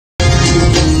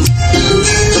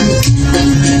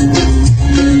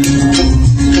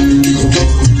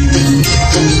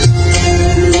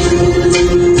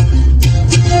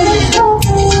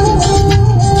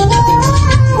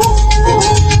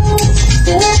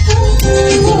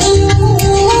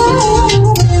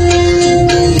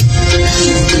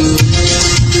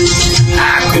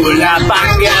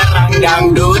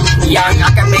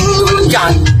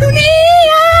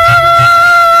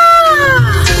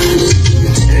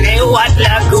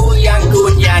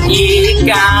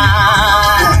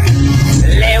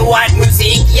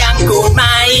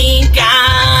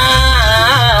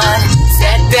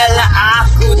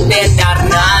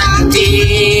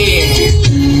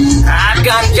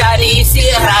si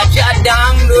raja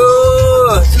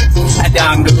dangdut.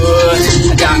 Dangdut,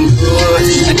 dangdut,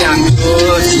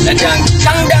 dangdut,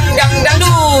 dangdut.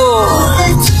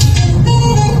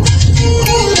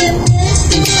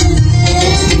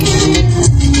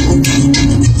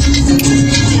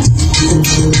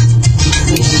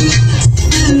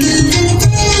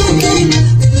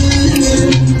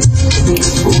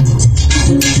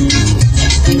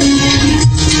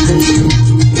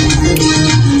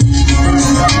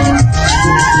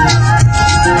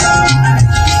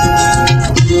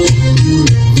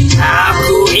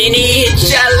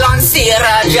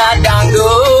 Raja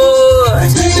dangdut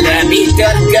lebih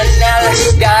terkenal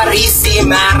dari si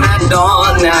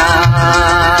Maradona.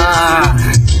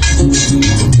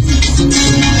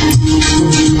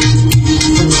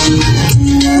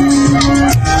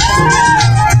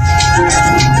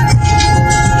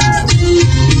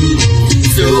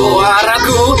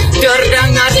 Suaraku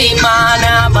terdengar di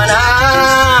mana-mana,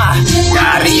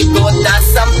 dari kota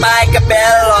sampai ke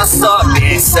pelosok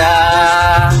desa.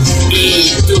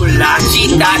 Itulah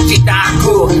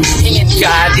cita-citaku, ingin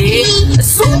jadi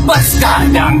superstar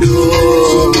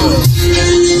dangdut.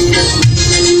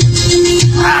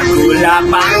 Akulah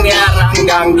pangeran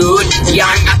dangdut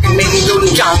yang akan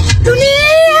mengguncang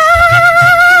dunia.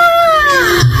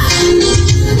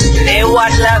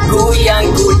 Lewat lagu yang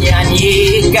ku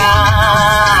nyanyikan,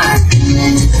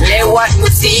 lewat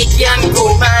musik yang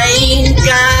ku mainkan.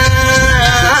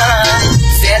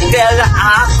 Setelah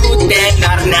aku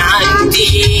dengar nanti,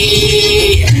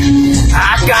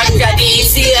 akan jadi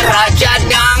si raja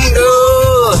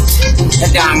dangdut.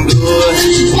 Dangdut,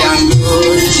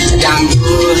 dangdut,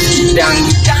 dangdut,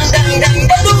 dangdut,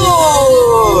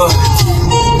 dangdut.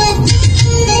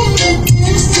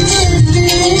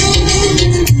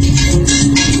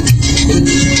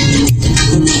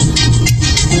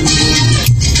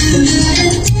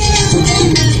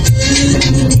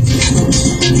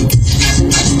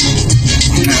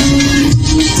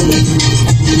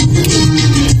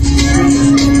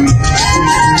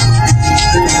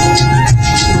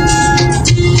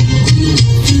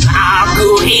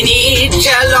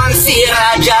 Calon si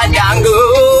raja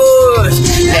dangdut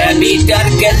lebih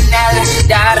terkenal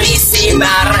dari si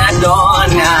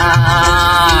Maradona.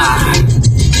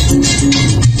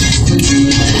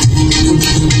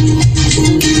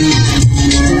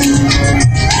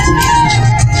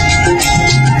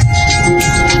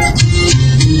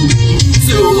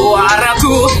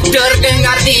 Suaraku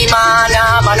terdengar di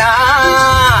mana-mana,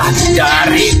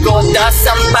 dari kota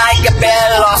sampai ke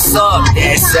pelosok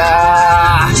desa.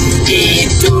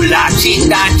 Itulah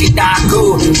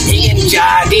cita-citaku, ingin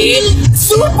jadi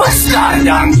superstar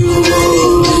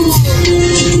dangdut.